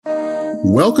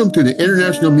Welcome to the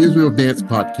International Museum of Dance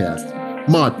podcast,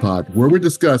 Mod Pod, where we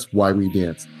discuss why we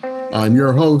dance. I'm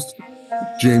your host,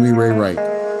 Jamie Ray Wright.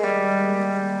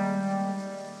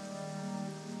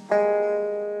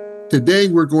 Today,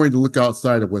 we're going to look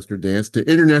outside of Western dance to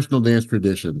international dance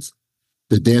traditions.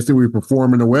 The dance that we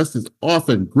perform in the West is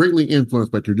often greatly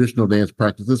influenced by traditional dance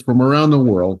practices from around the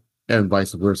world and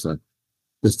vice versa.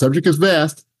 The subject is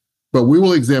vast, but we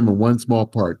will examine one small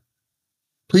part.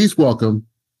 Please welcome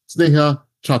Sneha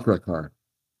Chakradhar.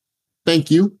 Thank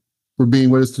you for being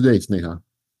with us today, Sneha.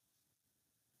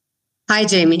 Hi,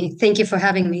 Jamie. Thank you for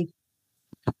having me.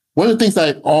 One of the things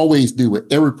I always do with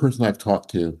every person I've talked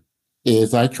to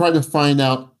is I try to find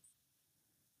out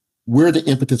where the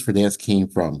impetus for dance came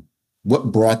from,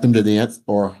 what brought them to dance,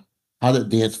 or how did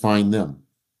dance find them.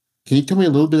 Can you tell me a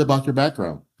little bit about your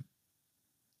background?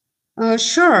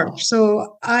 Sure.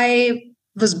 So I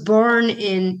was born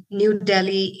in New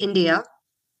Delhi, India.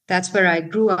 That's where I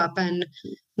grew up, and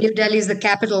New Delhi is the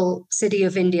capital city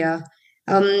of India.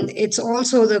 It's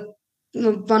also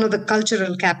one of the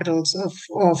cultural capitals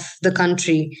of the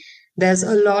country. There's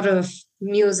a lot of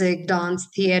music, dance,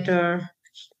 theater,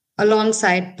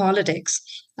 alongside politics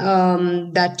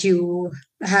that you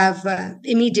have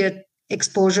immediate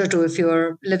exposure to if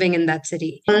you're living in that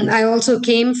city. I also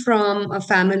came from a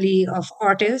family of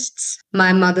artists.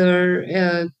 My mother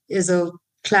is a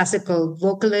classical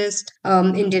vocalist,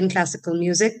 Indian classical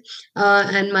music,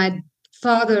 and my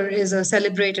father is a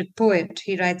celebrated poet.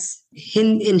 He writes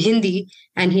in Hindi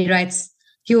and he writes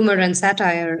humor and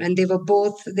satire, and they're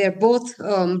both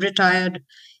retired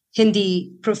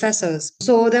Hindi professors.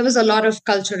 So there was a lot of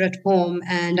culture at home,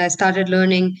 and I started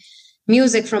learning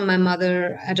music from my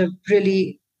mother at a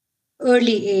really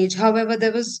early age. However,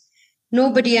 there was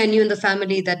nobody I knew in the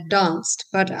family that danced,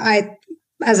 but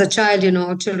as a child,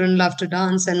 children love to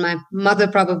dance, and my mother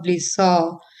probably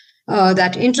saw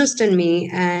that interest in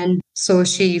me, and so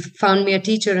she found me a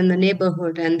teacher in the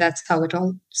neighborhood, and that's how it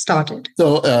all started.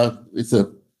 So it's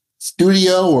a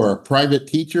studio or a private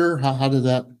teacher? How did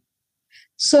that?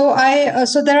 So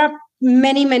there are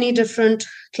many different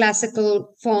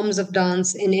classical forms of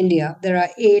dance in India. There are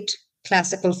 8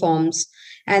 classical forms,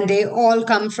 and they all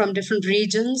come from different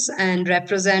regions and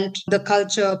represent the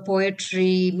culture,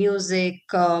 poetry, music,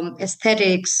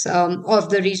 aesthetics of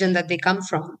the region that they come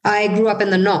from. I grew up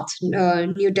in the north.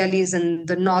 New Delhi is in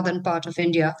the northern part of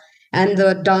India, and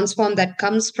the dance form that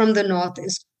comes from the north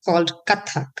is called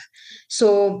Kathak.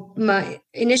 So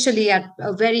initially at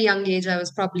a very young age, I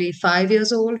was probably 5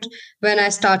 years old when I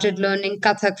started learning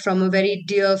Kathak from a very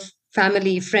dear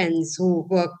family friends who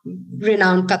were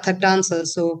renowned Kathak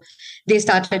dancers. So they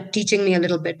started teaching me a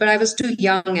little bit, but I was too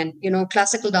young, and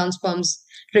classical dance forms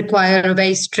require a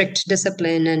very strict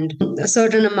discipline and a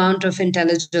certain amount of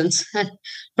intelligence. And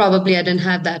probably I didn't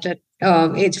have that at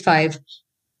age 5.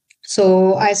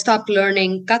 So I stopped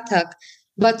learning Kathak,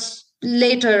 but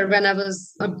later, when I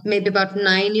was maybe about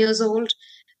 9 years old,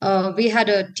 we had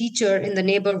a teacher in the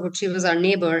neighborhood. She was our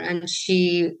neighbor, and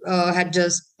she had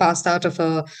just passed out of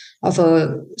a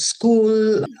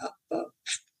school,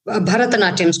 a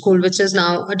Bharatanatyam school, which is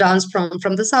now a dance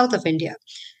from the south of India.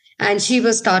 And she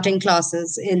was starting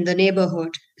classes in the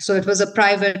neighborhood. So it was a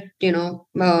private,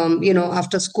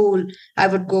 after school, I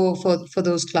would go for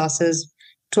those classes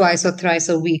twice or thrice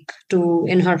a week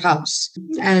in her house.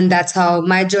 And that's how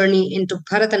my journey into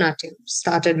Bharatanatyam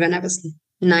started when I was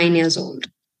 9 years old.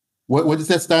 What is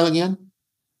that style again?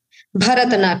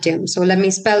 Bharatanatyam. So let me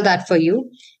spell that for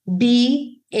you.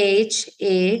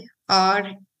 Bharatyam.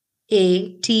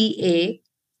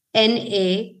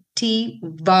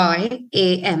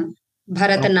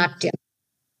 Bharatanatyam.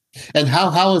 And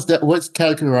how is that? What's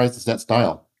characterized as that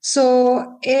style?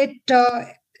 So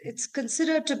it's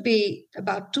considered to be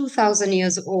about 2,000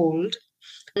 years old,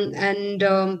 and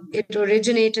it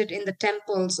originated in the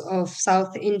temples of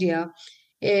South India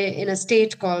in a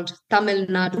state called Tamil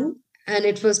Nadu, and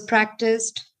it was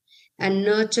practiced and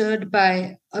nurtured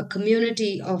by a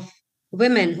community of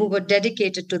women who were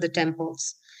dedicated to the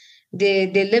temples. They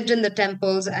lived in the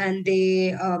temples, and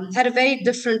they had a very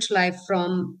different life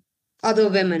from other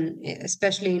women,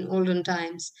 especially in olden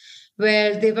times,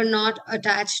 where they were not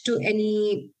attached to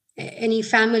any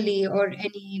family or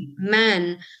any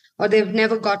man, or they've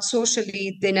never got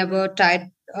socially. They never tied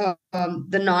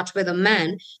the knot with a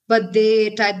man, but they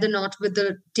tied the knot with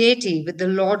the deity, with the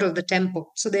lord of the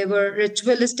temple. So they were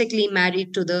ritualistically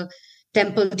married to the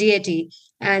temple deity,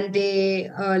 and they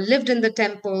lived in the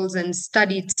temples and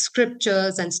studied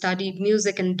scriptures and studied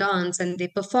music and dance, and they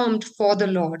performed for the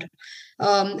Lord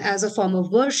as a form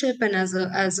of worship and as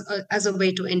a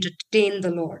way to entertain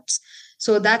the lords.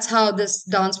 So that's how this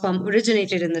dance form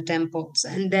originated in the temples.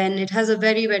 And then it has a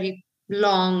very, very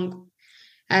long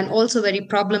and also very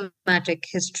problematic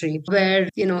history where,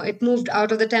 it moved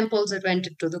out of the temples, it went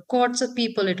into the courts of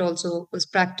people. It also was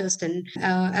practiced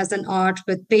as an art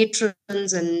with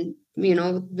patrons, and,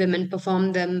 women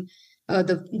performed them.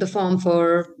 The form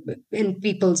for in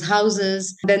people's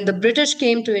houses. Then the British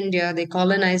came to India, they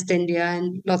colonized India,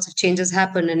 and lots of changes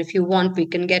happened. And if you want, we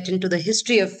can get into the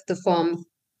history of the form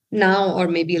now or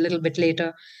maybe a little bit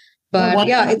later. But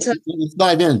yeah, let's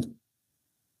dive in.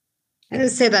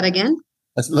 say that again.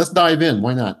 Let's dive in.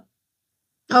 Why not?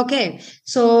 Okay,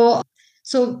 so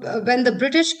when the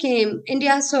British came,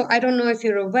 India. So I don't know if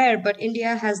you're aware, but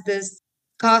India has this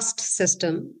caste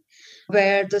system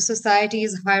where the society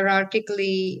is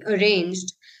hierarchically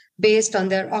arranged based on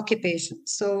their occupation.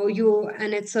 So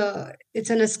it's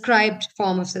an ascribed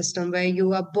form of system where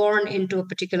you are born into a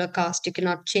particular caste. You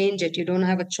cannot change it. You don't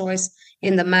have a choice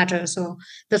in the matter. So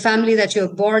the family that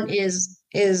you're born is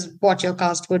what your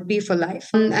caste would be for life.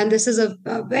 And this is a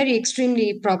very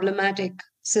extremely problematic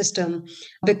system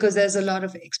because there's a lot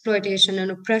of exploitation and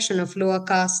oppression of lower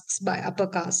castes by upper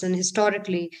castes, and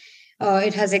historically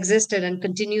it has existed and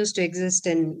continues to exist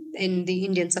in the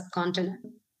Indian subcontinent.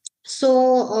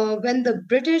 So when the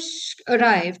British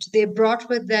arrived, they brought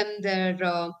with them their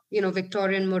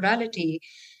Victorian morality,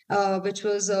 which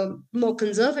was more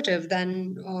conservative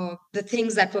than the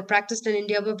things that were practiced in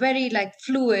India. Were very like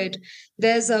fluid.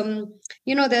 There's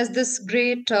this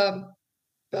great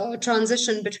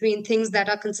transition between things that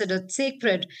are considered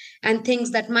sacred and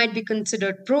things that might be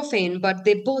considered profane, but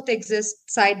they both exist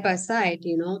side by side,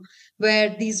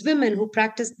 where these women who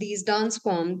practice these dance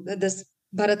forms, this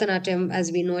Bharatanatyam as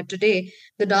we know it today,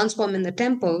 the dance form in the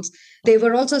temples, they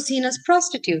were also seen as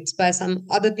prostitutes by some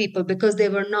other people because they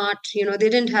were not, they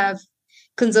didn't have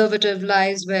conservative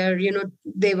lives where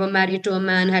they were married to a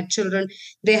man, had children.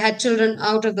 They had children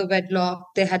out of the wedlock.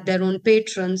 They had their own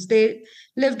patrons. They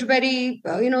lived very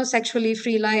sexually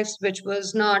free lives, which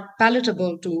was not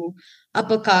palatable to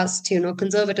upper caste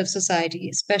conservative society,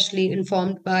 especially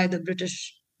informed by the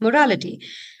British morality.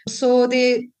 So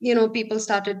people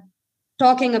started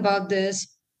talking about this,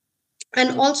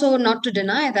 and also not to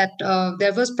deny that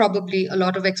there was probably a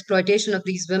lot of exploitation of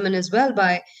these women as well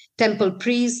by temple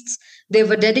priests. They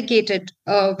were dedicated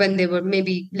when they were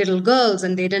maybe little girls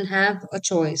and they didn't have a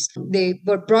choice. They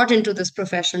were brought into this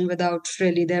profession without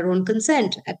really their own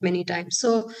consent at many times.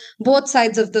 So both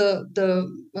sides of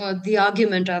the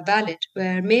argument are valid,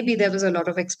 where maybe there was a lot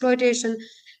of exploitation,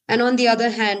 and on the other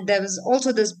hand, there was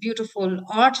also this beautiful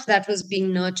art that was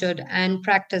being nurtured and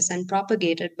practiced and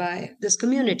propagated by this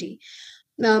community.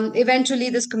 Eventually,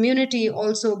 this community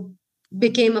also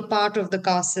became a part of the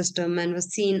caste system and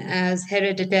was seen as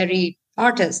hereditary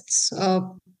artists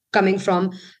coming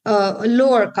from a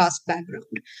lower caste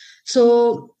background.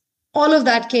 So all of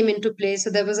that came into play. So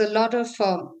there was a lot of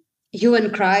hue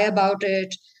and cry about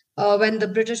it. When the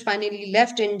British finally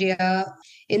left India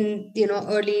in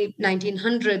early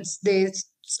 1900s, they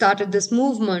started this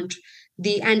movement,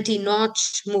 the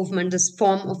anti-nautch movement. This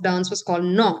form of dance was called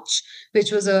nautch,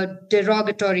 which was a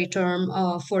derogatory term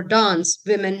for dance.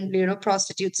 Women,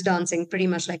 prostitutes dancing, pretty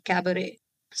much like cabaret.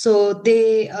 So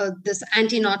this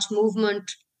anti-nautch movement,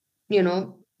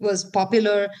 was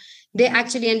popular. They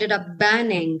actually ended up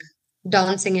banning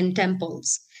dancing in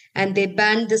temples, and they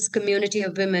banned this community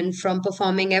of women from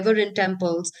performing ever in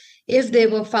temples. If they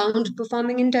were found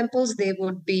performing in temples, they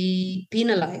would be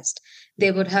penalized.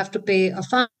 They would have to pay a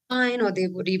fine, or they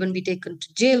would even be taken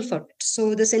to jail for it.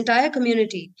 So this entire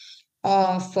community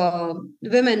of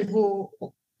women who,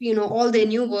 all they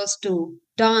knew was to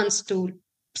dance, to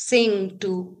sing,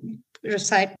 to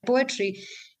recite poetry.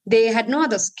 They had no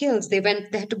other skills. They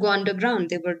had to go underground.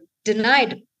 They were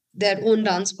denied their own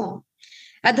dance form.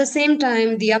 At the same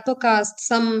time, the upper caste,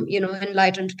 some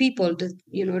enlightened people,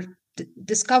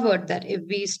 discovered that if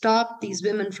we stop these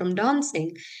women from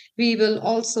dancing, we will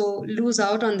also lose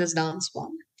out on this dance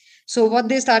form. So what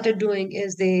they started doing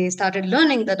is they started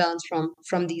learning the dance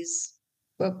from these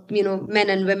men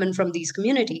and women from these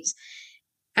communities.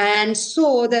 And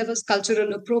so there was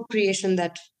cultural appropriation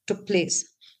that took place,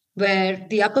 where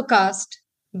the upper caste,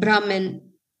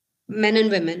 Brahmin, men and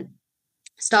women,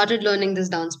 started learning this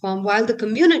dance form, while the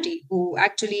community who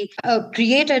actually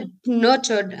created,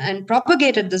 nurtured, and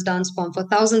propagated this dance form for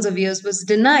thousands of years was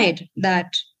denied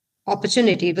that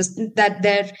opportunity. It was that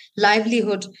their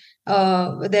livelihood,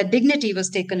 their dignity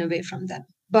was taken away from them.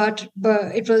 But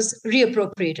it was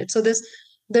reappropriated. So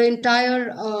the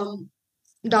entire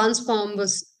dance form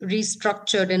was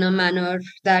restructured in a manner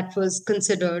that was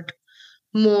considered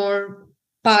more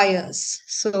pious.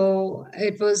 So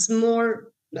it was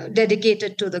more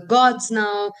dedicated to the gods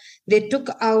now. They took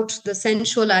out the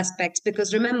sensual aspects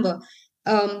because remember,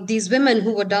 these women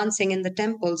who were dancing in the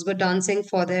temples were dancing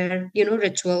for their,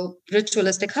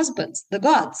 ritualistic husbands, the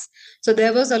gods. So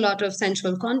there was a lot of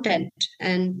sensual content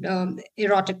and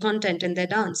erotic content in their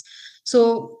dance.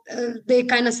 So they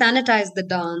kind of sanitized the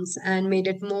dance and made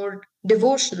it more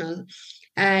devotional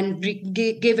and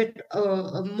gave it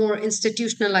a more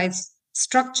institutionalized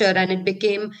structure, and it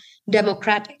became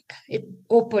democratic. It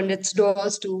opened its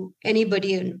doors to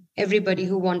anybody and everybody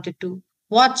who wanted to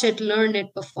watch it, learn it,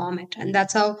 perform it. And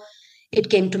that's how it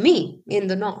came to me in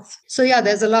the North. So, yeah,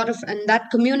 there's a lot of, and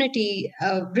that community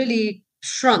really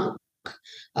shrunk,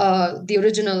 the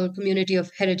original community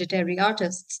of hereditary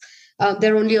artists.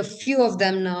 There are only a few of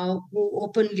them now who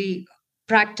openly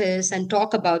practice and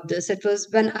talk about this. It was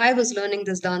when I was learning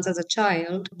this dance as a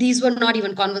child, these were not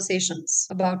even conversations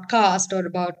about caste or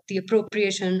about the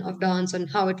appropriation of dance and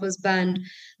how it was banned.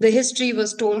 The history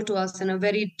was told to us in a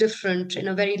very different, in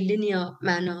a very linear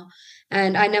manner.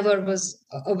 And I never was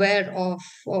aware of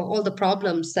all the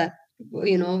problems that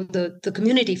the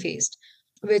community faced,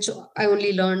 which I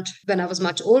only learned when I was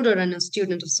much older and a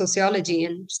student of sociology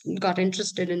and got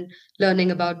interested in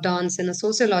learning about dance in a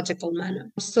sociological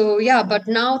manner. So, yeah, but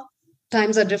now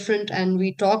times are different and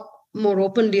we talk more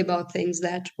openly about things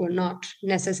that were not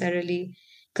necessarily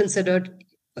considered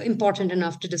important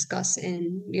enough to discuss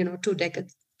in, 2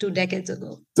 decades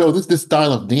ago. So this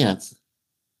style of dance,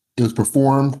 it was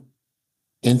performed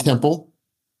in temple,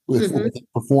 was it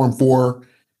performed for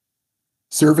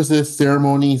services,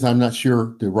 ceremonies. I'm not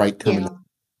sure the right terminology.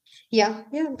 Yeah,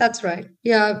 that's right.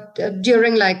 Yeah,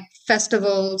 during like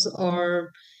festivals,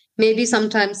 or maybe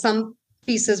sometimes some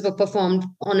pieces were performed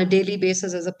on a daily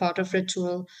basis as a part of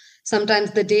ritual.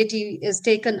 Sometimes the deity is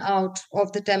taken out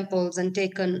of the temples and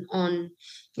taken on,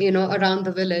 around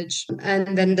the village,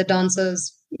 and then the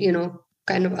dancers,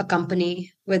 kind of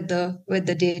accompany with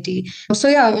the deity. So,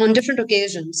 yeah, on different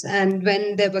occasions. And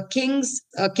when there were kings,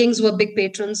 kings were big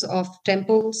patrons of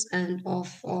temples and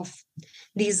of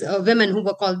these women who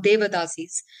were called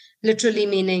devadasis, literally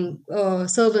meaning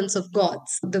servants of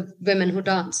gods, the women who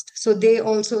danced. So they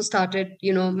also started,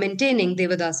 maintaining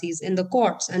devadasis in the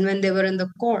courts. And when they were in the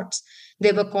courts,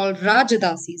 they were called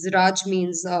rajadasis. Raj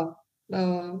means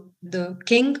the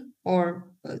king or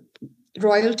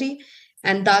royalty,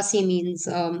 and dasi means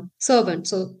servant.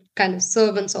 So kind of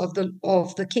servants of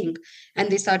the king,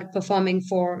 and they started performing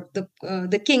for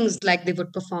the kings like they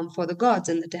would perform for the gods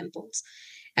in the temples.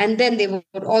 And then they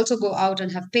would also go out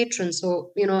and have patrons.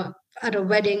 So, at a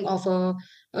wedding of a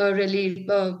really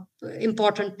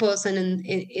important person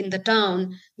in the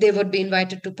town, they would be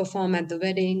invited to perform at the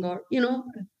wedding, or,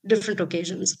 different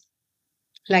occasions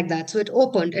like that. So it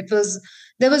opened.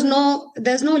 There's no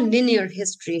linear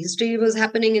history. History was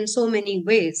happening in so many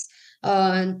ways.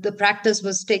 The practice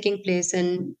was taking place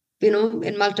in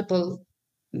multiple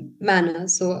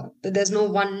manners. So there's no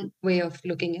one way of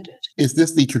looking at it. Is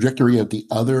this the trajectory of the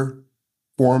other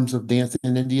forms of dance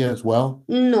in India as well?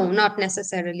 No, not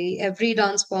necessarily. Every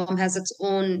dance form has its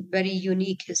own very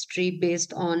unique history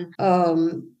based on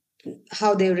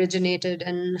how they originated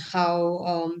and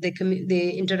how they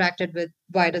interacted with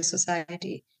wider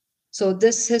society. So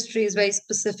this history is very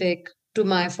specific to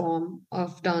my form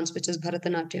of dance, which is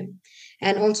Bharatanatyam,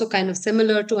 and also kind of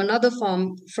similar to another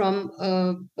form from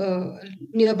a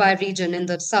nearby region in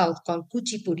the south called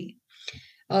Kuchipudi.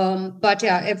 But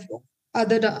yeah, if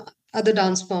other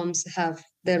dance forms have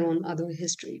their own other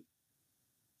history.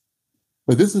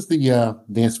 But this is the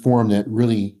dance form that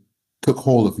really took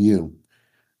hold of you.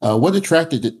 What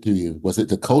attracted it to you? Was it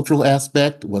the cultural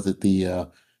aspect? Was it the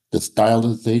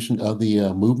stylization of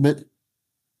the movement?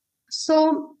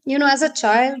 So, as a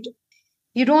child,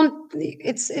 you don't.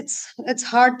 It's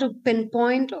hard to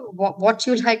pinpoint what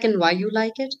you like and why you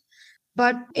like it.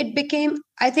 But it became.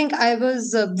 I think I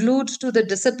was glued to the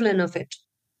discipline of it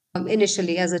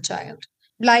initially as a child.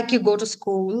 Like you go to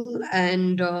school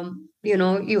and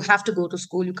you have to go to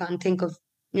school. You can't think of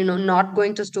not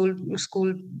going to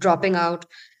school, dropping out,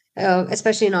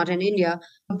 especially not in India.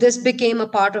 This became a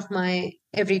part of my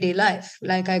everyday life.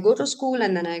 Like I go to school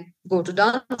and then I go to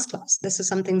dance class. This is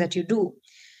something that you do.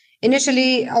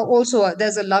 Initially, also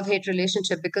there's a love-hate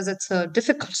relationship because it's a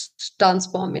difficult dance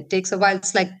form. It takes a while.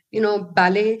 It's like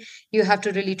ballet. You have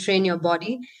to really train your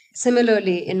body.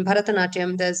 Similarly, in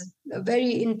Bharatanatyam, there's a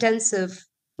very intensive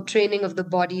training of the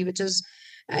body, which is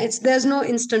there's no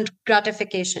instant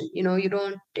gratification. You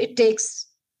don't. It takes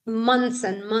months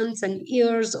and months and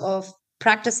years of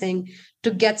practicing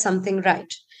to get something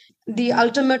right. The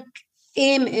ultimate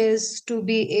aim is to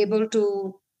be able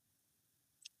to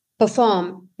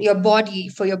perform your body,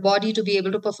 for your body to be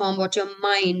able to perform what your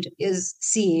mind is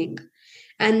seeing.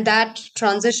 And that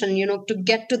transition, to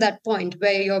get to that point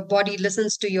where your body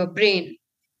listens to your brain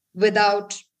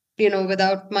without,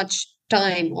 without much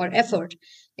time or effort,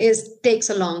 is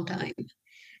takes a long time.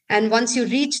 And once you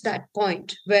reach that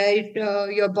point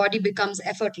where your body becomes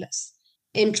effortless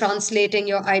in translating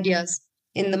your ideas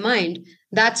in the mind,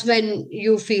 that's when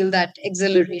you feel that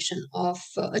exhilaration of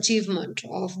achievement,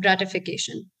 of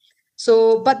gratification.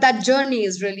 So, but that journey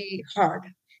is really hard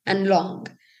and long.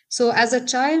 So, as a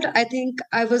child, I think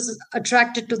I was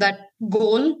attracted to that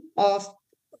goal of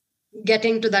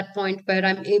getting to that point where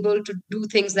I'm able to do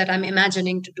things that I'm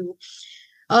imagining to do.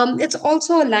 It's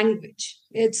also a language.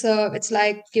 It's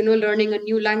like learning a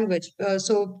new language.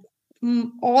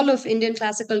 All of Indian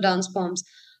classical dance forms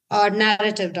are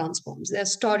narrative dance forms. They're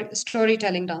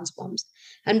storytelling dance forms,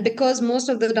 and because most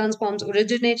of the dance forms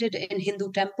originated in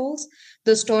Hindu temples,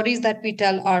 the stories that we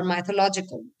tell are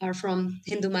mythological, are from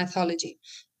Hindu mythology.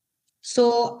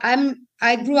 So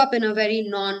I grew up in a very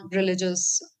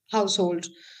non-religious household,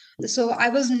 so I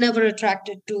was never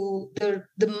attracted to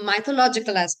the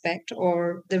mythological aspect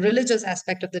or the religious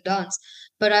aspect of the dance,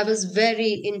 but I was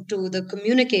very into the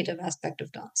communicative aspect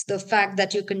of dance, the fact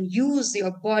that you can use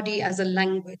your body as a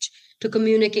language to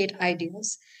communicate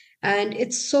ideas. And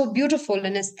it's so beautiful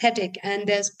and aesthetic, and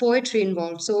there's poetry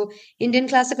involved. So Indian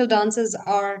classical dances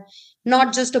are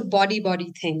not just a body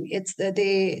thing. It's that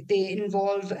they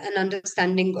involve an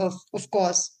understanding of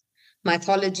course,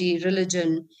 mythology,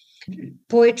 religion,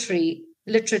 poetry,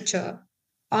 literature,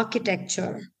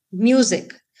 architecture,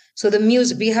 music. So the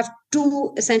music, we have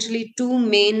essentially two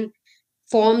main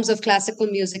forms of classical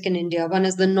music in India. One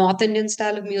is the North Indian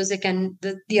style of music, and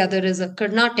the other is a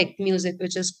Carnatic music,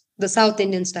 which is the South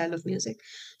Indian style of music.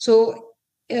 So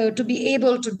to be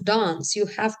able to dance, you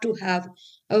have to have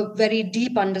a very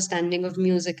deep understanding of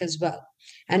music as well.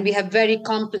 And we have very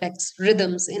complex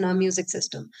rhythms in our music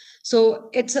system. So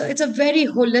it's a very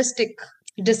holistic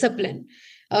discipline.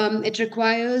 It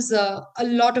requires a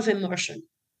lot of immersion,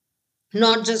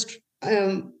 not just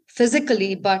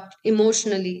physically, but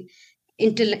emotionally,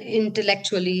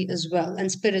 intellectually as well,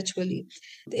 and spiritually.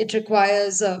 It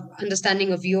requires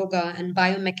understanding of yoga and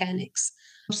biomechanics.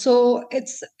 So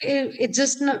it's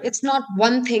just not, it's not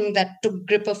one thing that took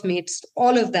grip of me. It's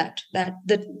all of that. That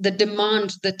the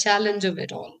demand, the challenge of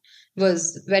it all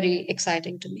was very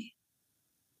exciting to me.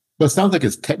 But it sounds like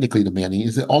it's technically demanding.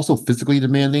 Is it also physically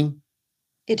demanding?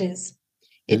 It is.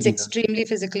 And, It's extremely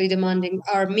physically demanding.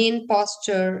 Our main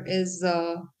posture is,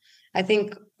 I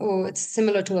think, it's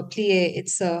similar to a plie.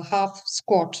 It's a half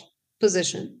squat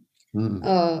position.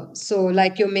 mm. So,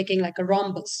 like you're making like a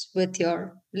rhombus with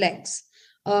your legs.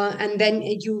 And then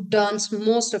you dance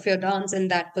most of your dance in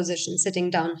that position, sitting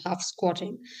down, half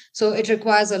squatting. So it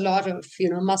requires a lot of,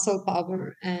 muscle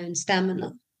power and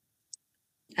stamina.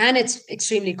 And it's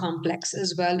extremely complex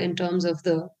as well in terms of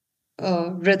the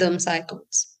rhythm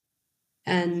cycles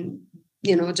and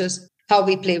just how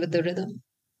we play with the rhythm.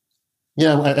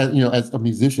 Yeah, as a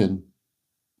musician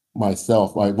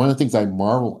myself, one of the things I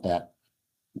marvel at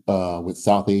with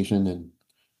South Asian and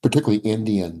particularly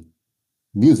Indian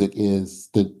music is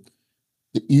that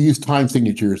you use time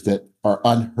signatures that are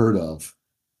unheard of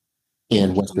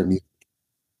in Western music.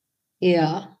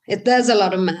 Yeah, there's a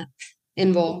lot of math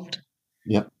involved.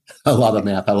 Yep, a lot of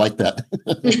math. I like that.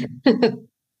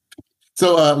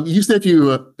 So you said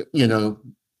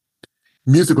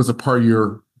music was a part of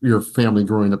your family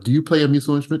growing up. Do you play a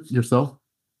musical instrument yourself?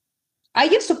 I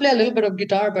used to play a little bit of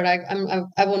guitar, but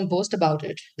I won't boast about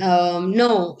it.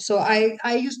 No, so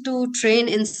I used to train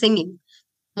in singing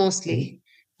mostly,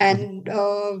 and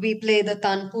we play the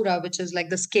tanpura, which is like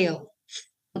the scale.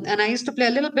 And I used to play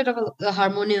a little bit of the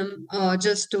harmonium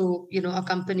just to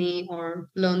accompany or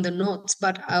learn the notes,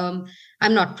 but I'm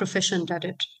not proficient at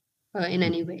it in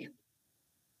any way.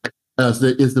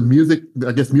 Is the music?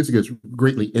 I guess music is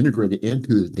greatly integrated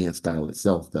into the dance style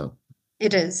itself, though.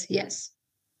 It is, yes.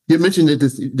 You mentioned that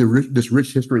this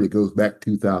rich history that goes back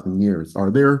 2,000 years.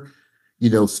 Are there,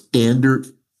 standard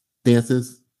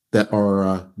dances that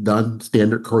are done,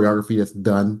 standard choreography that's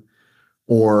done,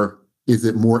 or is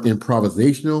it more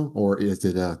improvisational, or is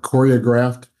it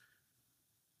choreographed?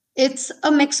 It's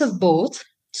a mix of both.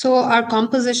 So our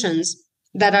compositions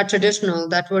that are traditional,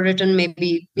 that were written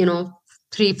maybe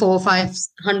 3, 4,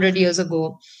 500 years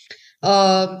ago,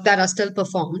 that are still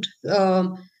performed.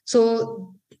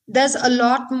 So there's a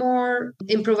lot more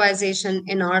improvisation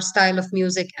in our style of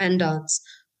music and dance,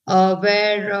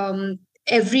 where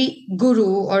every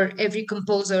guru or every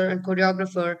composer and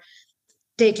choreographer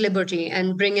take liberty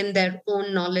and bring in their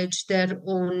own knowledge, their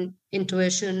own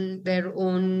intuition, their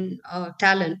own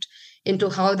talent into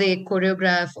how they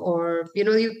choreograph. Or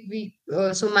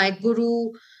so my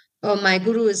guru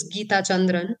is Geeta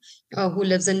Chandran, who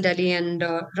lives in Delhi and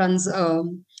runs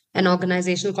an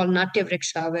organization called Natya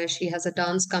Vriksha, where she has a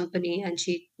dance company, and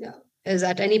she is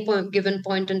at any given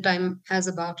point in time has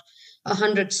about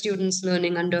 100 students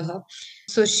learning under her.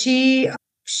 So she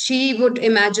would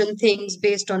imagine things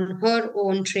based on her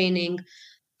own training,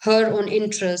 her own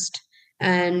interest,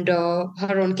 and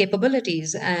her own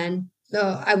capabilities. And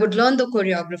I would learn the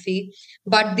choreography,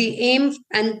 but the aim,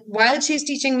 and while she's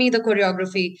teaching me the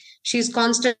choreography, she's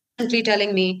constantly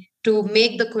telling me to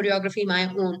make the choreography my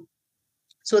own.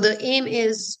 So the aim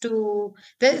is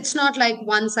it's not like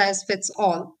one size fits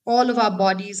all. All of our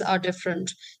bodies are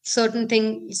different. Certain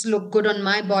things look good on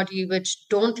my body, which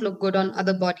don't look good on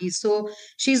other bodies. So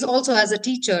she's also, as a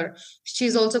teacher,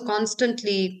 she's also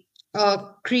constantly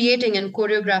creating and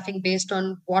choreographing based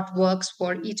on what works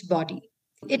for each body.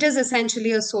 It is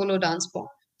essentially a solo dance form.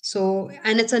 So,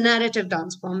 and it's a narrative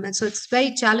dance form. And so it's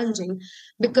very challenging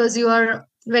because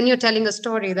when you're telling a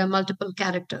story, there are multiple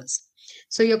characters.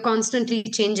 So you're constantly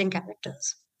changing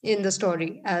characters in the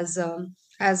story as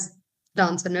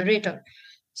dancer narrator.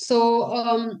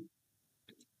 So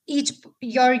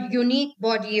your unique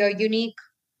body, your unique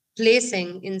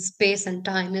placing in space and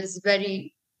time is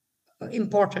very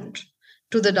important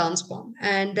to the dance form,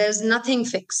 and there's nothing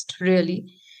fixed really.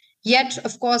 Yet,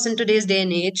 of course, in today's day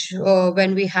and age,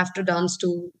 when we have to dance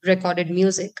to recorded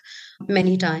music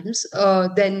many times,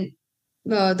 then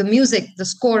the music, the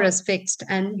score is fixed,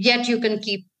 and yet you can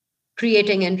keep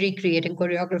creating and recreating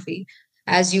choreography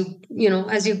as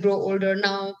as you grow older.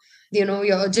 Now,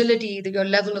 your agility, your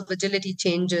level of agility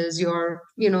changes.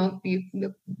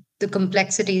 The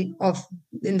complexity of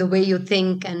in the way you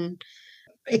think and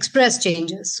express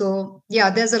changes. So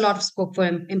yeah, there's a lot of scope for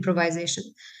improvisation.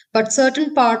 But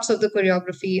certain parts of the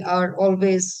choreography are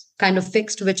always kind of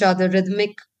fixed, which are the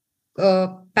rhythmic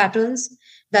patterns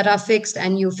that are fixed,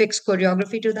 and you fix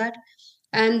choreography to that.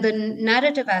 And the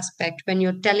narrative aspect, when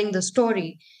you're telling the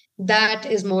story, that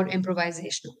is more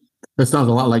improvisational. That sounds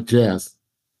a lot like jazz,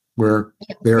 where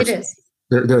It is.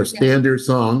 there are standard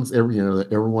songs, that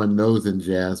everyone knows in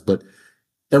jazz, but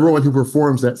everyone who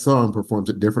performs that song performs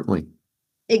it differently.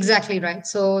 Exactly right.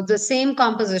 So the same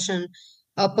composition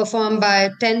performed by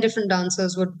 10 different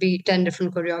dancers would be 10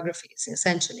 different choreographies,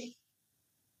 essentially.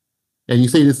 And you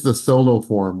say this is a solo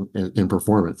form in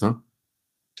performance, huh?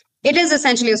 It is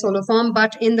essentially a solo form,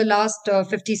 but in the last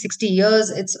 50, 60 years,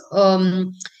 it's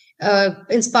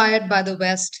inspired by the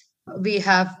West. We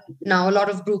have now a lot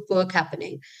of group work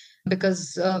happening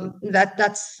because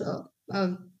that's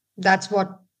what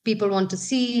people want to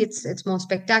see. It's more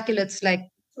spectacular. It's like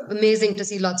amazing to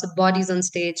see lots of bodies on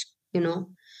stage,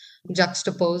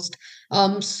 juxtaposed.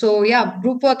 So yeah,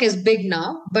 group work is big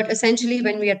now, but essentially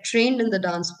when we are trained in the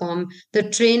dance form, the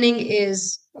training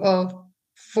is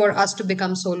for us to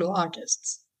become solo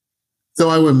artists. So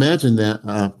I would imagine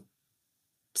that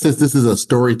since this is a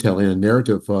storytelling, a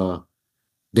narrative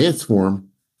dance form,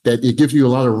 that it gives you a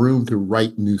lot of room to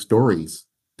write new stories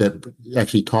that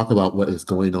actually talk about what is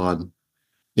going on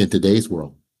in today's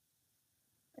world.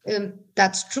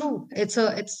 That's true. It's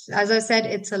as I said,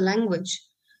 it's a language.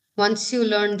 Once you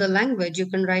learn the language, you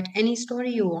can write any story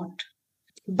you want.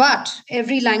 But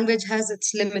every language has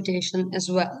its limitation as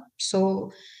well.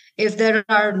 So if there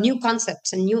are new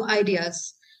concepts and new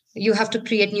ideas, you have to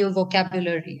create new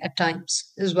vocabulary at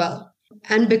times as well.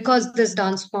 And because this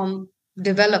dance form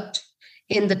developed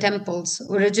in the temples,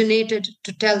 originated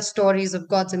to tell stories of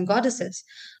gods and goddesses,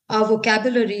 our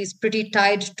vocabulary is pretty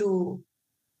tied to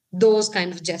those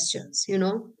kind of gestures,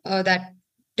 that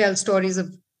tell stories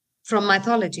from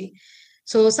mythology.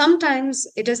 So sometimes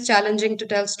it is challenging to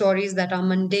tell stories that are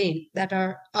mundane, that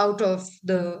are out of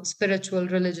the spiritual,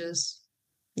 religious,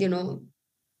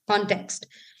 context.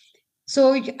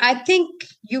 So I think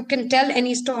you can tell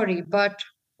any story, but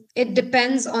it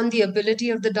depends on the ability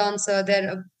of the dancer,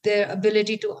 their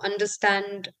ability to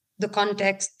understand the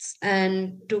contexts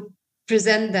and to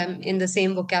present them in the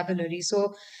same vocabulary.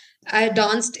 So I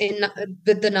danced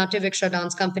with the Natya Vriksha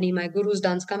dance company, my guru's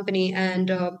dance company,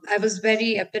 and I've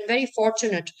been very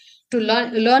fortunate to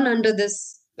learn under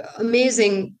this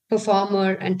amazing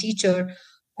performer and teacher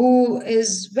who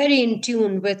is very in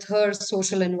tune with her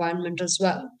social environment as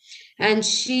well. And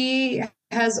she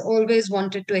has always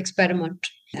wanted to experiment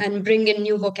and bring in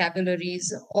new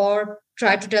vocabularies or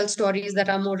try to tell stories that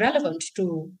are more relevant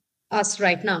to us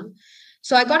right now.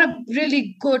 So I got a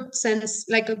really good sense,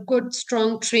 like a good,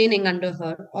 strong training under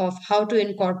her of how to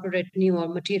incorporate newer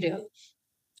material.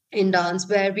 in dance,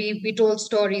 where we told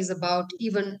stories about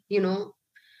even,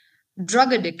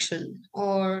 drug addiction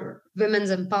or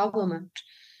women's empowerment,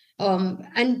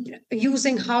 and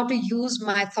using how to use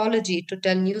mythology to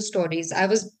tell new stories. I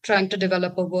was trying to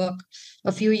develop a work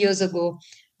a few years ago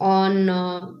on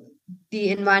the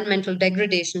environmental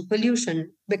degradation,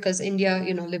 pollution, because India,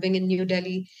 living in New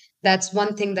Delhi, that's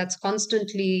one thing that's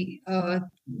constantly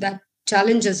that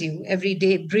challenges you every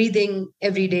day. Breathing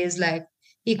every day is like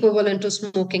equivalent to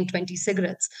smoking 20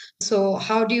 cigarettes. So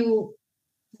how do you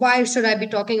why should I be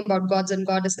talking about gods and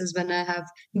goddesses when I have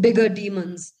bigger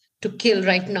demons to kill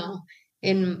right now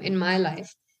in my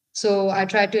life? So I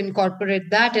try to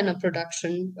incorporate that in a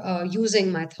production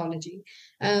using mythology.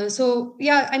 So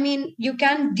yeah, I mean, you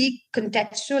can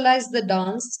decontextualize the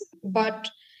dance,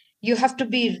 but you have to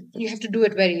do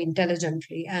it very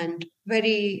intelligently and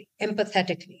very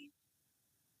empathetically.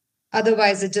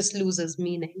 Otherwise, it just loses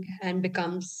meaning and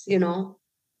becomes,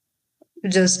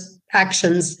 just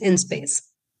actions in space.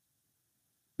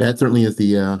 That certainly is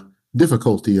the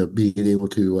difficulty of being able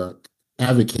to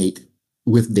advocate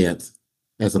with dance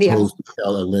as Yeah. opposed to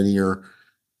tell a linear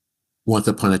once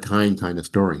upon a time kind of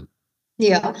story.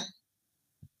 Yeah.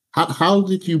 How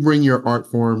did you bring your art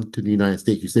form to the United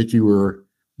States? You said you were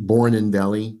born in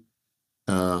Delhi.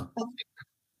 Uh,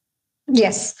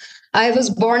 Yes, I was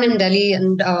born in Delhi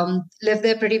and lived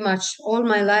there pretty much all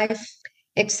my life,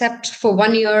 except for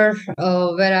 1 year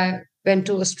where I went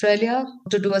to Australia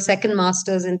to do a second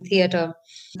master's in theater.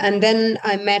 And then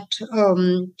I met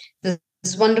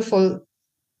this wonderful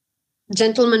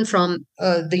gentleman from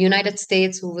the United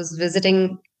States who was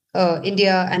visiting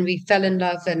India, and we fell in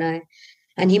love.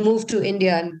 And he moved to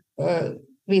India, and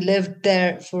we lived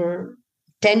there for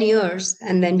 10 years,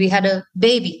 and then we had a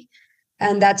baby.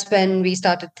 And that's when we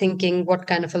started thinking what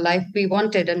kind of a life we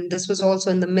wanted. And this was also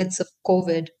in the midst of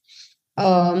COVID.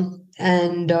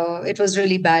 And it was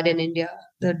really bad in India,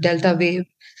 the Delta wave.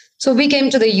 So we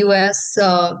came to the US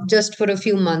just for a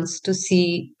few months to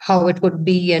see how it would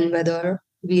be and whether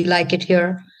we like it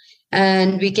here.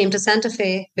 And we came to Santa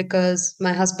Fe because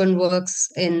my husband works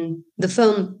in the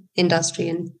film industry,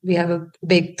 and we have a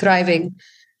big, thriving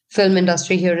film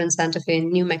industry here in Santa Fe,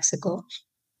 in New Mexico.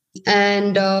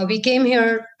 And we came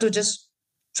here to just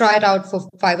try it out for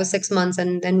 5 or 6 months,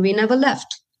 and then we never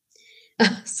left.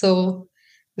 So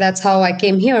that's how I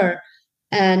came here.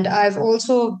 And I've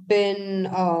also been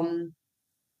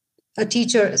a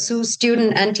teacher, so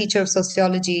student and teacher of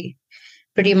sociology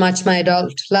pretty much my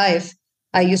adult life.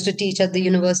 I used to teach at the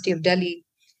University of Delhi.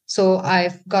 So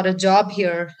I've got a job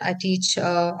here. I teach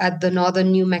at the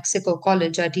Northern New Mexico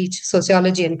College. I teach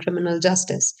sociology and criminal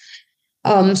justice.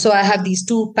 So I have these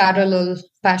two parallel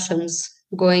passions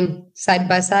going side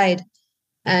by side.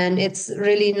 And it's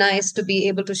really nice to be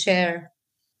able to share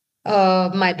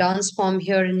my dance form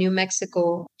here in New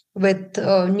Mexico with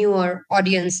newer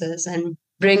audiences and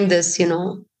bring this,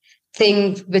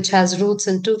 thing which has roots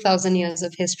in 2,000 years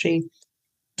of history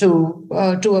to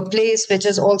a place which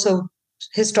is also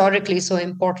historically so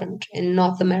important in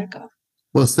North America.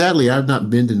 well, sadly, I've not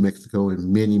been to Mexico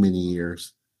in many, many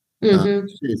years. Hmm.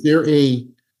 Is there a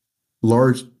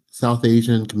large South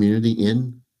Asian community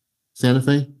in Santa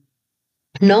Fe?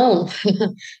 No,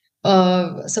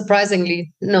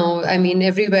 surprisingly, no. I mean,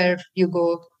 everywhere you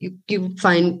go, you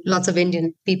find lots of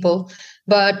Indian people.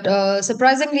 But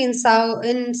surprisingly, in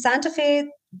Santa Fe,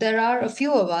 there are a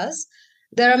few of us.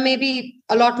 There are maybe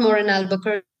a lot more in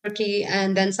Albuquerque,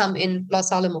 and then some in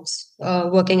Los Alamos,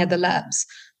 working at the labs.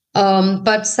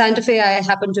 But Santa Fe, I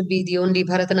happen to be the only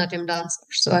Bharatanatyam dancer,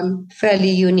 so I'm fairly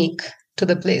unique to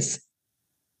the place.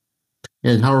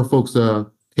 And how are folks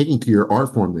taking to your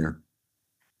art form there?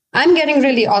 I'm getting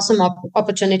really awesome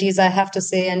opportunities, I have to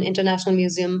say. And International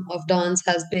Museum of Dance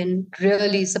has been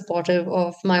really supportive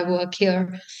of my work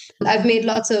here. I've made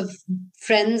lots of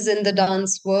friends in the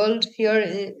dance world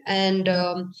here, and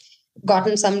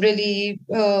gotten some really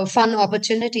fun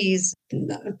opportunities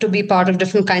to be part of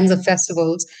different kinds of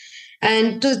festivals.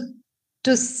 And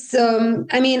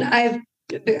I mean,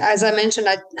 as I mentioned,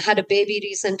 I had a baby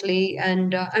recently,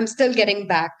 and I'm still getting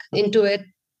back into it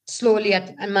slowly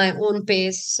at my own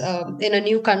pace, in a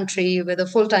new country with a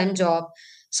full-time job.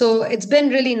 So it's been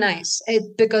really nice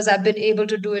because I've been able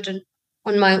to do it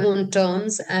on my own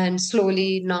terms and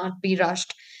slowly, not be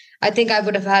rushed. I think I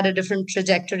would have had a different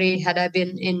trajectory had I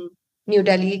been in New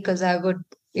Delhi, because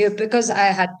I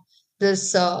had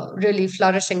this really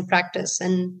flourishing practice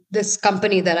and this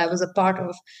company that I was a part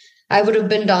of. I would have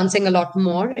been dancing a lot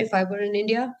more if I were in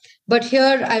India. But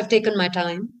here I've taken my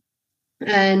time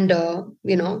and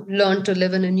learn to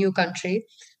live in a new country,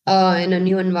 in a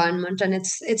new environment. And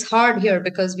it's hard here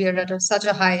because we are at such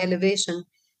a high elevation,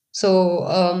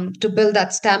 So to build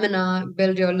that stamina,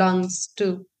 build your lungs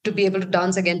to be able to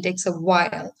dance again takes a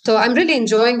while. So I'm really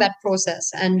enjoying that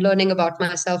process and learning about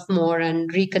myself more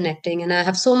and reconnecting. And I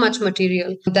have so much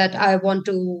material that I want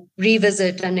to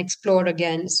revisit and explore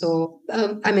again. So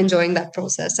I'm enjoying that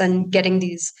process and getting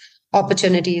these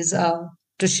opportunities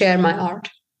to share my art.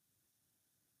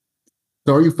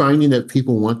 So are you finding that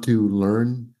people want to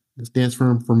learn this dance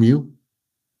from you?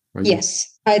 Are you?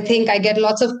 Yes, I think I get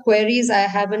lots of queries. I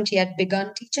haven't yet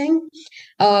begun teaching.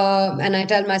 And I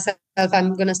tell myself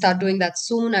I'm going to start doing that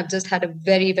soon. I've just had a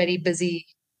very, very busy,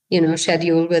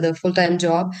 schedule with a full-time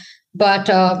job. But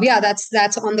yeah,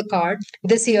 that's on the card.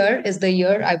 This year is the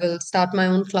year I will start my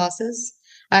own classes.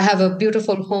 I have a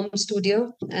beautiful home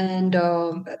studio, and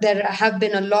there have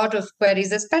been a lot of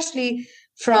queries, especially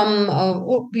from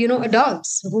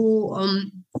adults who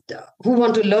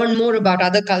want to learn more about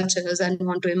other cultures and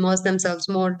want to immerse themselves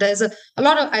more. There's a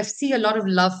lot of I see a lot of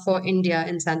love for India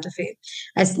in Santa Fe.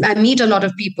 I meet a lot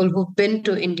of people who've been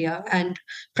to India and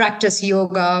practice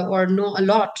yoga or know a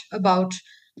lot about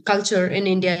culture in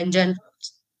India in general.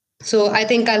 So I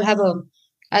think I'll have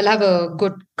a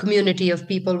good community of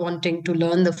people wanting to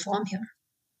learn the form here.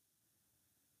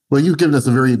 Well, you've given us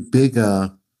a very big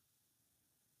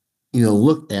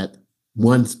look at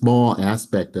one small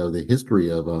aspect of the history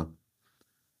of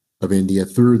India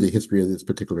through the history of this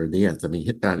particular dance. I mean,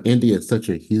 India is such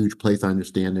a huge place. I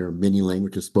understand there are many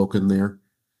languages spoken there.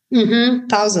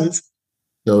 Thousands.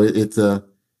 So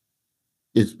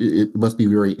it must be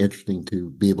very interesting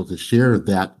to be able to share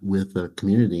that with a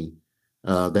community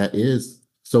that is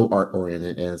so art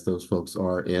oriented as those folks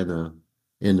are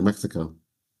in Mexico.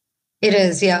 It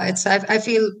is, yeah. I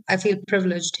feel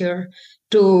privileged here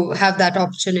to have that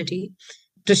opportunity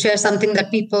to share something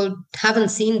that people haven't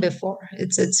seen before.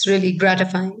 It's really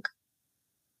gratifying.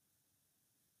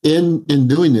 In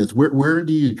doing this, where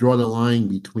do you draw the line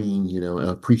between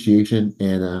appreciation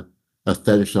and a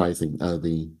fetishizing of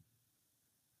the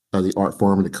art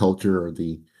form, of the culture, or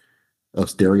the of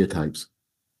stereotypes?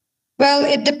 Well,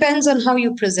 it depends on how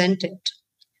you present it.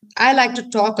 I like to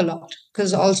talk a lot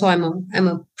because also I'm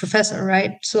a professor,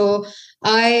 right? So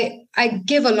I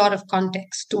give a lot of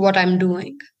context to what I'm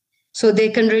doing. So they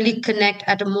can really connect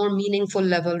at a more meaningful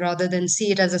level rather than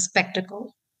see it as a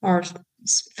spectacle or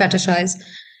fetishize.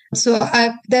 So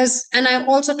I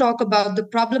also talk about the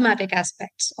problematic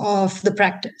aspects of the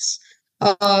practice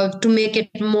to make it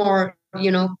more,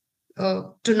 to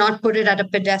not put it at a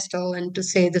pedestal and to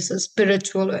say this is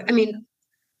spiritual. I mean,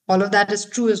 all of that is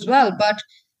true as well, but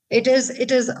it is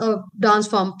a dance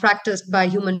form practiced by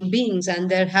human beings, and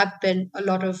there have been a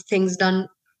lot of things done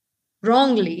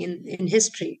wrongly in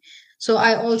history. So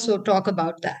I also talk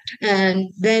about that. And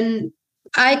then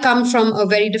I come from a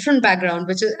very different background,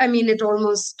 which is, I mean,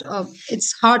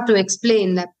 it's hard to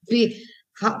explain that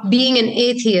being an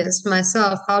atheist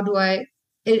myself, how do I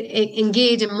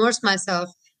immerse myself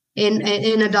in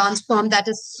a dance form that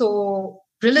is so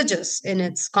religious in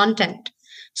its content.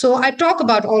 So I talk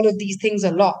about all of these things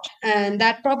a lot, and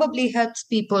that probably helps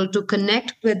people to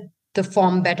connect with the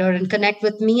form better and connect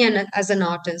with me and as an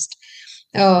artist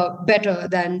better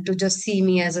than to just see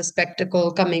me as a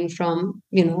spectacle coming from,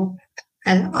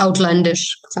 an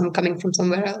outlandish, some coming from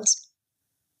somewhere else.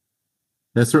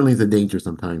 That certainly is a danger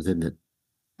sometimes, isn't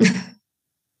it?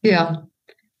 Yeah.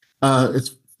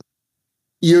 It's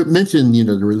You mentioned,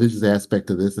 the religious aspect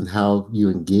of this and how you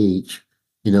engage.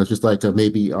 It's just like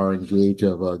maybe our engage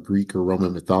of Greek or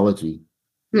Roman mythology.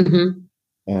 Hmm.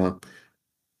 Uh,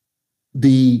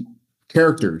 the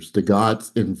characters, the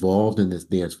gods involved in this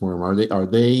dance form, are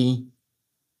they?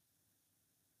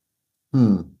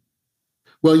 Hmm.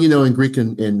 Well, in Greek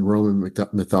and Roman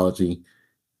mythology,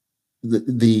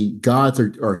 the gods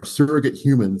are surrogate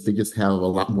humans. They just have a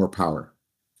lot more power.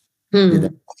 You know,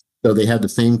 Hmm. so they have the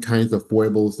same kinds of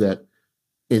foibles that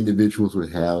individuals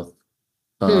would have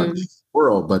in Hmm. the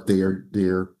world, but they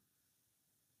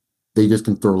just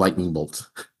can throw lightning bolts.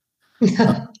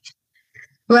 Uh,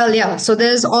 Well, yeah. So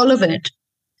there's all of it.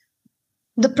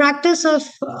 The practice of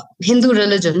Hindu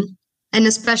religion, and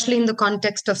especially in the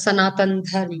context of Sanatan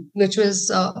Dharma, which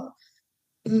was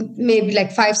maybe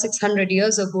like 500-600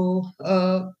 years ago,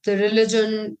 the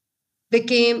religion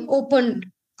became opened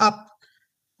up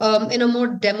in a more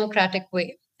democratic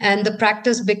way. And the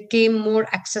practice became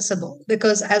more accessible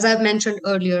because, as I've mentioned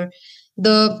earlier,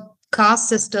 the caste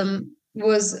system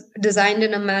was designed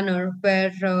in a manner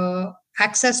where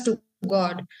access to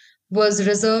God was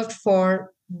reserved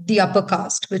for the upper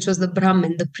caste, which was the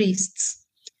Brahmin, the priests.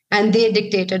 And they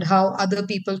dictated how other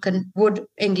people would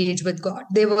engage with God.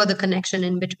 They were the connection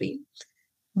in between.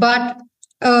 But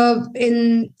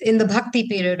in the Bhakti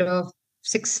period of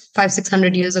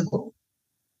 600 years ago.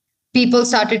 People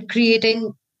started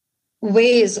creating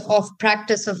ways of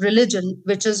practice of religion,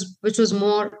 which was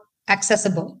more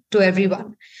accessible to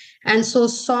everyone. And so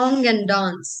song and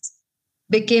dance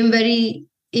became very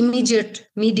immediate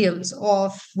mediums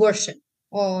of worship,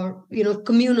 or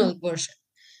communal worship,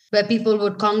 where people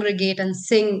would congregate and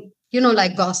sing,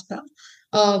 like gospel,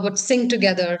 would sing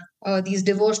together these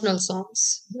devotional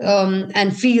songs,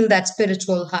 and feel that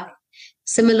spiritual high.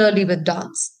 Similarly with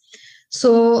dance.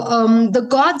 So the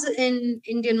gods in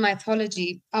Indian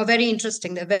mythology are very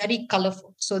interesting. They're very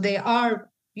colorful. So they are,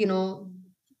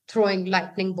 throwing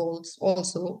lightning bolts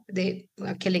also. They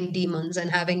are killing demons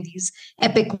and having these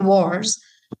epic wars.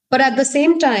 But at the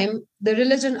same time, the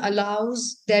religion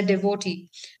allows their devotee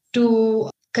to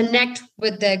connect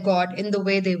with their God in the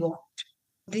way they want.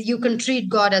 You can treat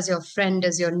God as your friend,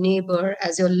 as your neighbor,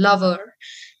 as your lover,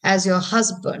 as your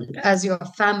husband, as your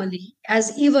family,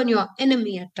 as even your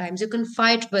enemy at times. You can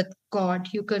fight with God.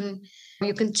 You can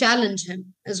challenge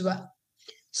him as well.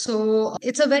 So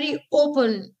it's a very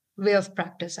open way of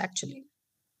practice, actually.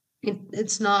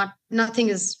 It's not, nothing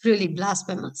is really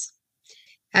blasphemous.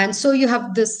 And so you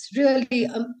have this really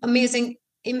amazing,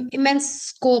 immense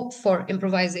scope for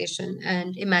improvisation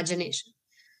and imagination.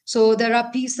 So there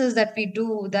are pieces that we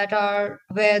do that are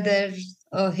where there's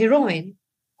a heroine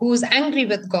who's angry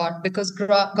with God because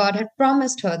God had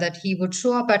promised her that he would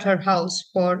show up at her house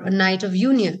for a night of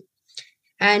union.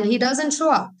 And he doesn't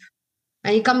show up.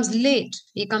 And he comes late.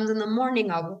 He comes in the morning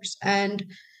hours. And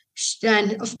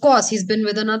of course, he's been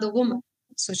with another woman.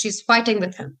 So she's fighting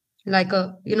with him like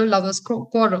a, lover's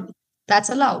quarrel. That's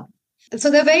allowed.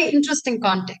 So they're very interesting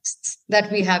contexts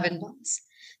that we have in dance.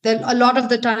 Then a lot of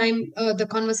the time, the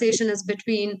conversation is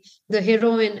between the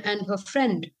heroine and her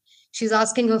friend. She's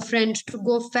asking her friend to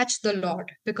go fetch the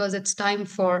Lord because it's time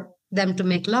for them to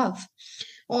make love.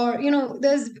 Or,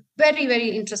 there's very,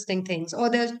 very interesting things. Or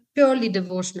there's purely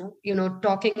devotional,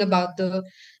 talking about the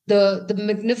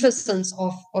magnificence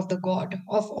of the God,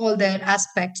 of all their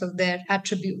aspects of their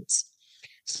attributes.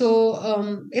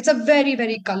 So it's a very,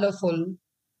 very colorful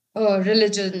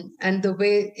religion, and the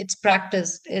way it's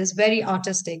practiced is very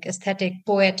artistic, aesthetic,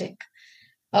 poetic.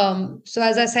 So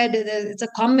as I said, it's a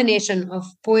combination of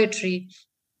poetry,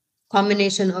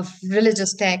 combination of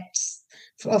religious texts,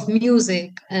 of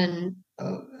music, and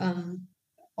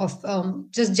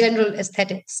of just general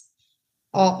aesthetics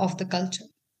of the culture.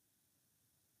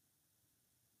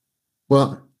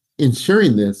 Well, in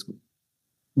sharing this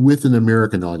with an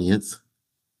American audience,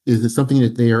 is it something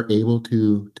that they are able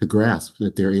to grasp,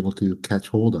 that they're able to catch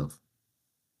hold of?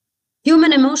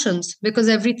 Human emotions, because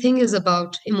everything is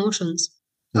about emotions.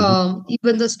 Mm-hmm.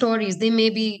 Even the stories, they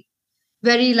may be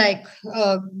very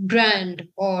grand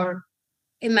or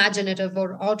imaginative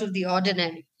or out of the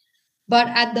ordinary. But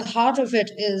at the heart of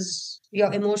it is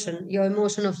your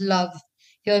emotion of love,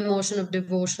 your emotion of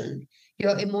devotion,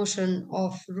 your emotion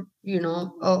of,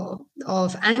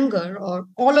 of anger, or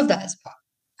all of that.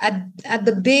 At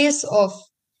the base of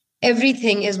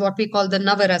everything is what we call the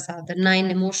Navarasa, the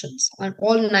 9 emotions. And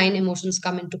all 9 emotions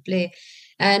come into play.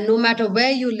 And no matter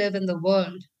where you live in the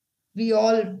world, we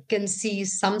all can see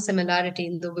some similarity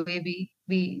in the way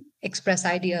we express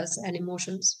ideas and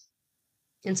emotions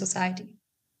in society.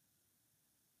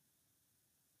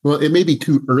 Well, it may be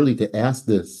too early to ask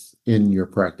this in your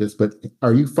practice, but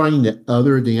are you finding that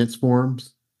other dance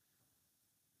forms,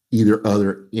 either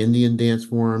other Indian dance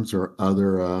forms or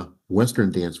other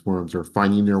Western dance forms, are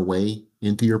finding their way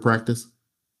into your practice?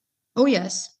 Oh,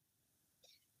 yes.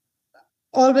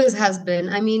 Always has been.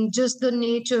 I mean, just the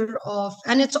nature of,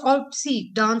 and it's all,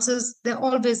 see, dances, they're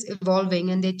always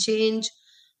evolving and they change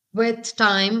with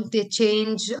time. They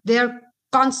change. They're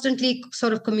constantly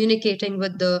sort of communicating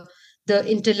with the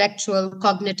intellectual,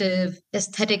 cognitive,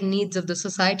 aesthetic needs of the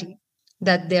society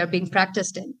that they are being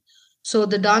practiced in. So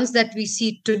the dance that we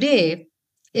see today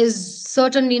is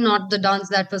certainly not the dance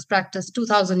that was practiced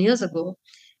 2000 years ago,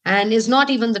 and is not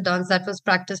even the dance that was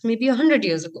practiced maybe 100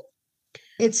 years ago.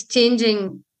 It's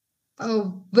changing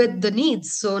with the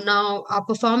needs. So now our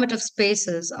performative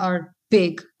spaces are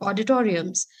big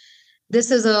auditoriums. This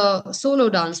is a solo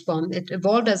dance form. It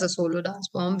evolved as a solo dance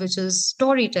form, which is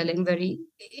storytelling, very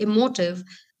emotive.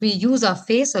 We use our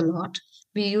face a lot.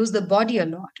 We use the body a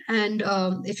lot. And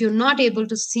if you're not able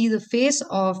to see the face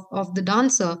of the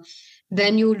dancer,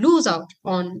 then you lose out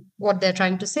on what they're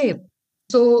trying to say.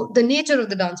 So the nature of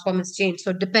the dance form has changed.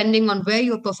 So depending on where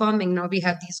you're performing, now we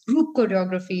have these group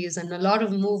choreographies and a lot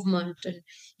of movement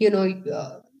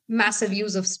and, massive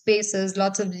use of spaces,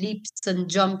 lots of leaps and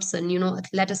jumps and,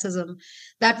 athleticism.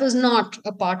 That was not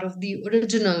a part of the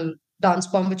original dance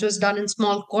form, which was done in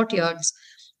small courtyards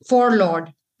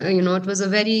forelord. It was a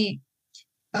very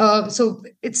so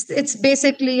it's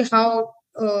basically how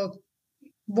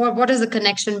what is the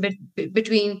connection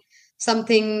between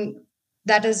something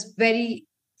that is very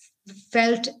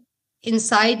felt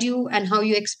inside you and how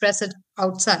you express it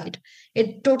outside.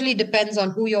 It totally depends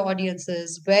on who your audience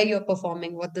is, where you're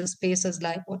performing, what the space is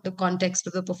like, what the context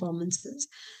of the performance is.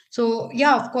 So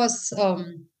yeah, of course,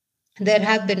 there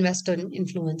have been Western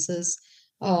influences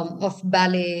of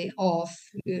ballet, of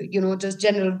just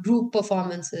general group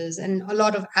performances, and a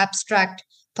lot of abstract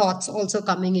thoughts also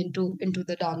coming into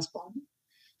the dance form.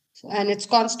 And it's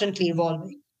constantly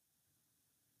evolving.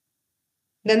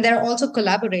 Then there are also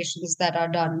collaborations that are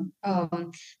done.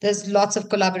 There's lots of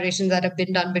collaborations that have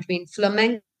been done between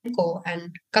flamenco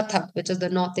and Kathak, which is the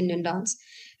North Indian dance.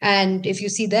 And if you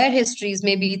see their histories,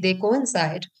 maybe they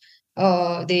coincide.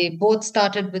 They both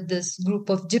started with this group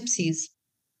of gypsies,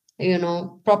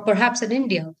 perhaps in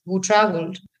India, who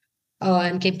traveled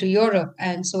and came to Europe.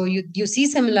 And so you see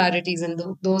similarities in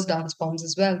those dance forms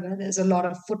as well, where there's a lot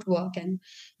of footwork and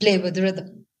play with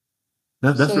rhythm.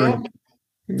 That's So very.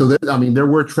 yeah. So there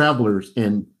were travelers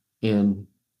in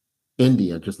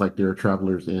India, just like there are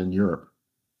travelers in Europe.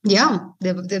 Yeah,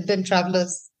 they've been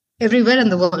travelers everywhere in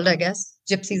the world, I guess.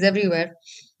 Gypsies everywhere.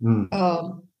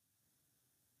 Mm.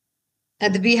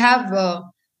 And we have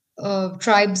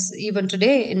tribes even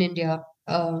today in India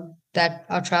that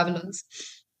are travelers.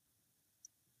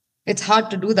 It's hard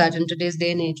to do that in today's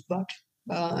day and age, but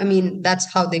I mean,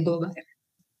 that's how they go by,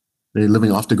 They're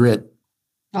living off the grid.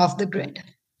 off the grid.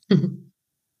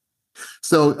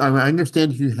 So I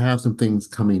understand you have some things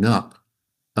coming up.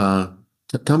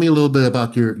 Tell me a little bit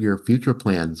about your future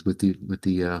plans with the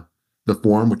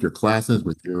forum, with your classes,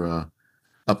 with your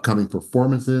upcoming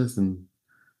performances, and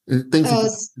things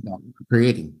that you're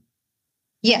creating.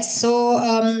 Yes. So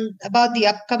about the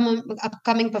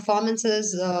upcoming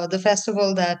performances, the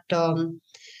festival that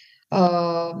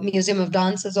Museum of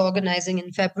Dance is organizing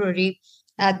in February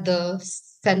at the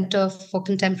Center for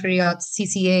Contemporary Arts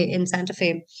 (CCA) in Santa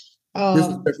Fe. This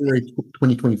is February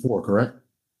 2024, correct?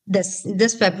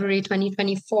 This February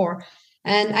 2024,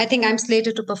 and I think I'm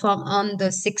slated to perform on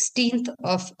the 16th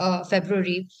of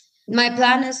February. My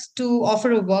plan is to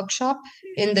offer a workshop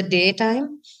in the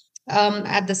daytime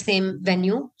at the same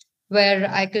venue where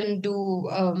I can do.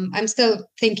 I'm still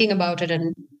thinking about it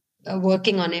and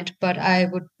working on it, but I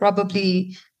would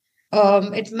probably.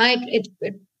 It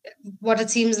what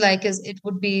it seems like is it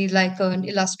would be like an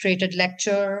illustrated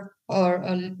lecture or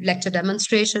a lecture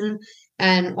demonstration,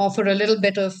 and offer a little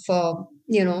bit of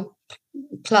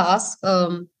class,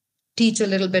 teach a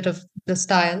little bit of the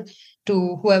style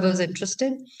to whoever's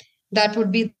interested. That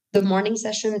would be the morning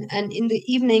session, and in the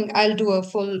evening I'll do a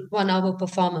full 1 hour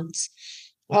performance.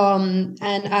 And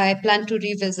I plan to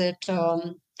revisit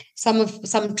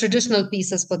some traditional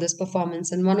pieces for this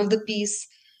performance, and one of the piece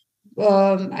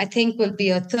I think will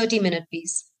be a 30-minute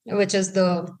piece, which is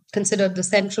the considered the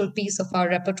central piece of our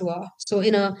repertoire. So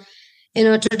in a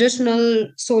traditional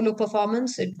solo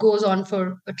performance, it goes on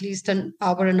for at least an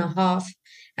hour and a half,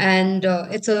 and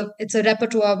it's a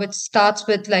repertoire which starts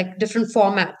with like different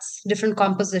formats, different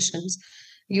compositions.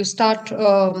 You start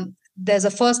there's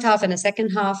a first half and a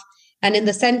second half, and in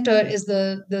the center is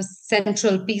the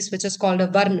central piece, which is called a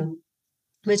varnam,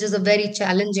 which is a very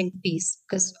challenging piece,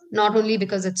 because not only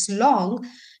because it's long,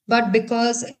 but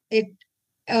because it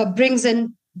brings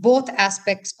in both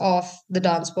aspects of the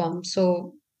dance form.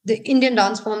 So the Indian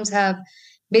dance forms have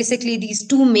basically these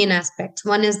two main aspects.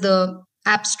 One is the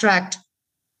abstract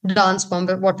dance form,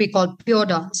 but what we call pure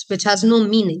dance, which has no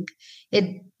meaning.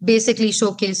 It basically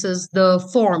showcases the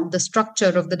form, the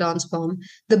structure of the dance form,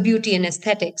 the beauty and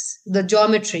aesthetics, the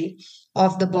geometry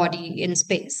of the body in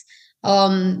space.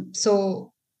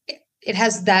 So it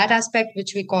has that aspect,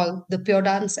 which we call the pure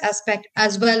dance aspect,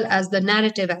 as well as the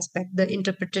narrative aspect, the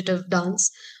interpretative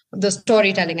dance, the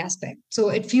storytelling aspect. So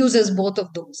it fuses both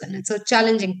of those. And it's a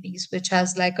challenging piece, which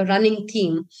has like a running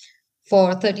theme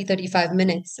for 35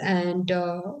 minutes. And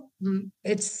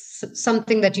it's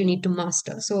something that you need to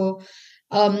master. So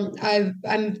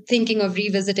I'm thinking of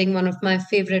revisiting one of my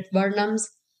favorite varnams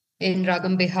in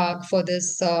Ragam Bihag for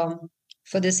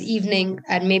this evening,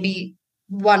 and maybe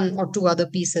one or two other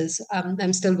pieces.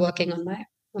 I'm still working on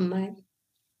my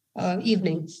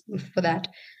evening for that.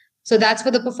 So that's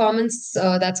for the performance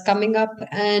that's coming up,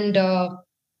 and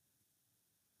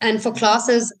for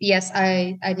classes, yes,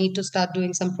 I need to start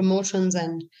doing some promotions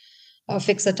and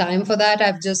fix a time for that.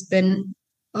 I've just been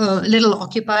a little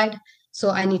occupied, so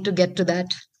I need to get to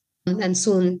that, and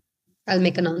soon I'll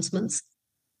make announcements.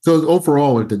 So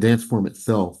overall, with the dance form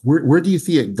itself, where do you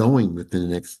see it going within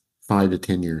the next 5 to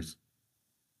 10 years?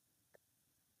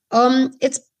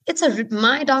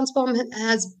 My dance form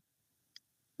has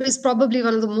is probably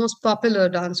one of the most popular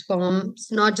dance forms,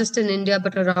 not just in India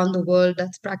but around the world.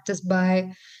 That's practiced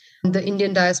by the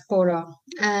Indian diaspora,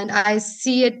 and I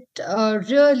see it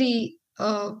really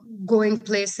going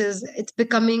places.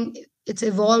 It's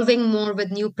evolving more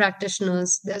with new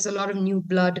practitioners. There's a lot of new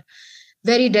blood,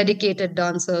 very dedicated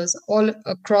dancers all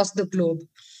across the globe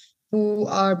who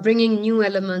are bringing new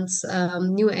elements,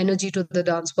 new energy to the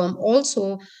dance form.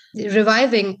 Also,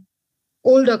 reviving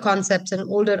older concepts and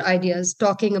older ideas,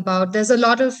 talking about, there's a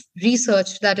lot of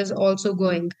research that is also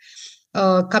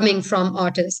coming from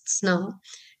artists now,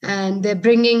 and they're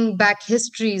bringing back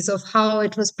histories of how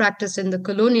it was practiced in the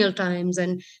colonial times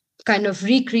and kind of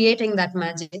recreating that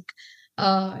magic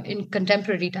in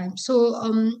contemporary times. So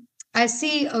I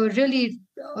see a really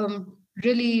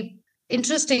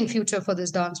interesting future for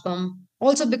this dance form,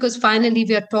 also because finally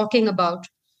we are talking about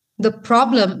the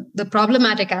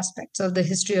problematic aspects of the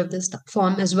history of this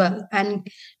form as well, and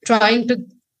trying to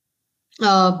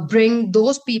bring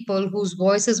those people whose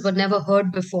voices were never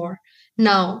heard before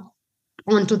now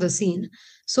onto the scene.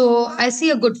 So I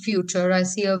see a good future. I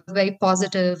see a very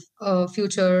positive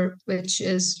future, which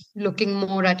is looking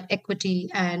more at equity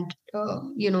and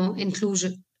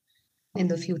inclusion in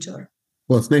the future.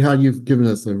 Well, Sneha, you've given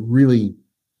us a really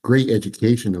great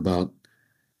education about,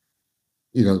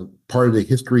 part of the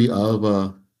history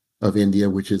of India,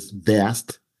 which is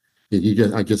vast.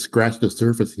 I just scratched the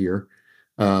surface here.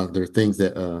 There are things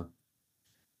that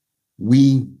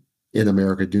we in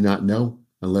America do not know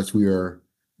unless we are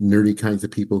nerdy kinds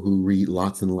of people who read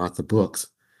lots and lots of books.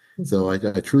 So I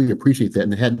truly appreciate that,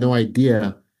 and I had no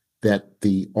idea that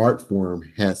the art form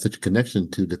has such a connection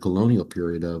to the colonial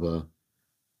period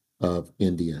of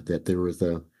India, that there was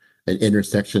an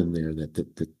intersection there,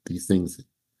 that these things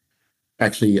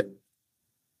actually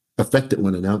affected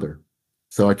one another.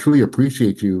 So I truly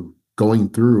appreciate you going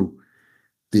through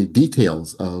the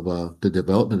details of the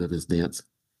development of this dance,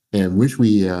 and wish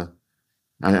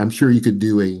I'm sure you could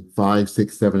do a 5,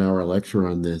 6, 7 hour lecture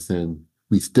on this, and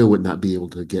we still would not be able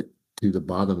to get to the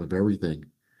bottom of everything.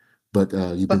 But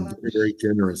you've been very, very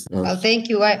generous. Well, thank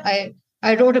you.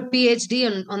 I wrote a PhD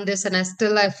on this, and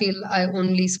I feel I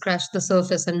only scratched the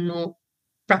surface and know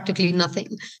practically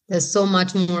nothing. There's so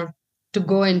much more to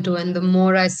go into, and the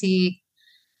more I see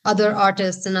other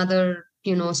artists and other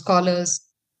scholars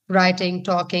writing,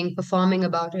 talking, performing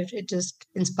about it, it just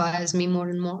inspires me more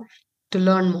and more to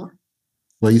learn more.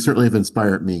 Well, you certainly have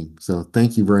inspired me. So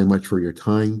thank you very much for your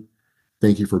time.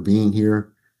 Thank you for being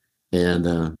here. And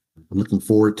I'm looking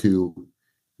forward to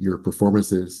your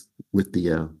performances with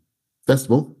the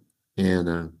festival,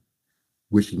 and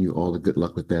wishing you all the good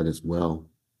luck with that as well.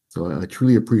 So I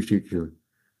truly appreciate you,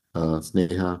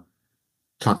 Sneha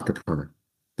Chakradhar.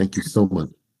 Thank you so much.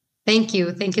 Thank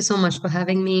you. Thank you so much for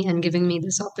having me and giving me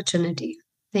this opportunity.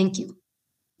 Thank you.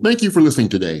 Thank you for listening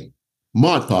today.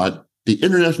 Mod Pod, the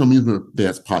International Music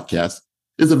Dance Podcast,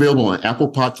 is available on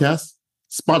Apple Podcasts,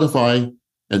 Spotify,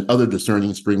 and other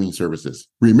discerning streaming services.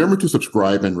 Remember to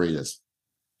subscribe and rate us.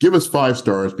 Give us 5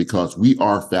 stars because we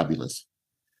are fabulous.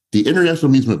 The International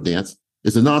Museum of Dance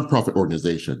is a nonprofit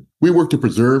organization. We work to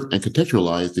preserve and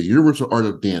contextualize the universal art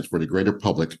of dance for the greater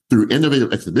public through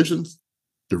innovative exhibitions,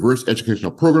 diverse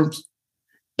educational programs,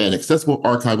 and accessible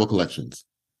archival collections.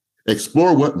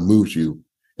 Explore what moves you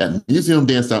at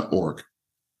museumdance.org.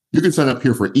 You can sign up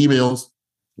here for emails,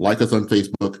 like us on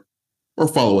Facebook, or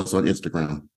follow us on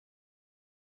Instagram.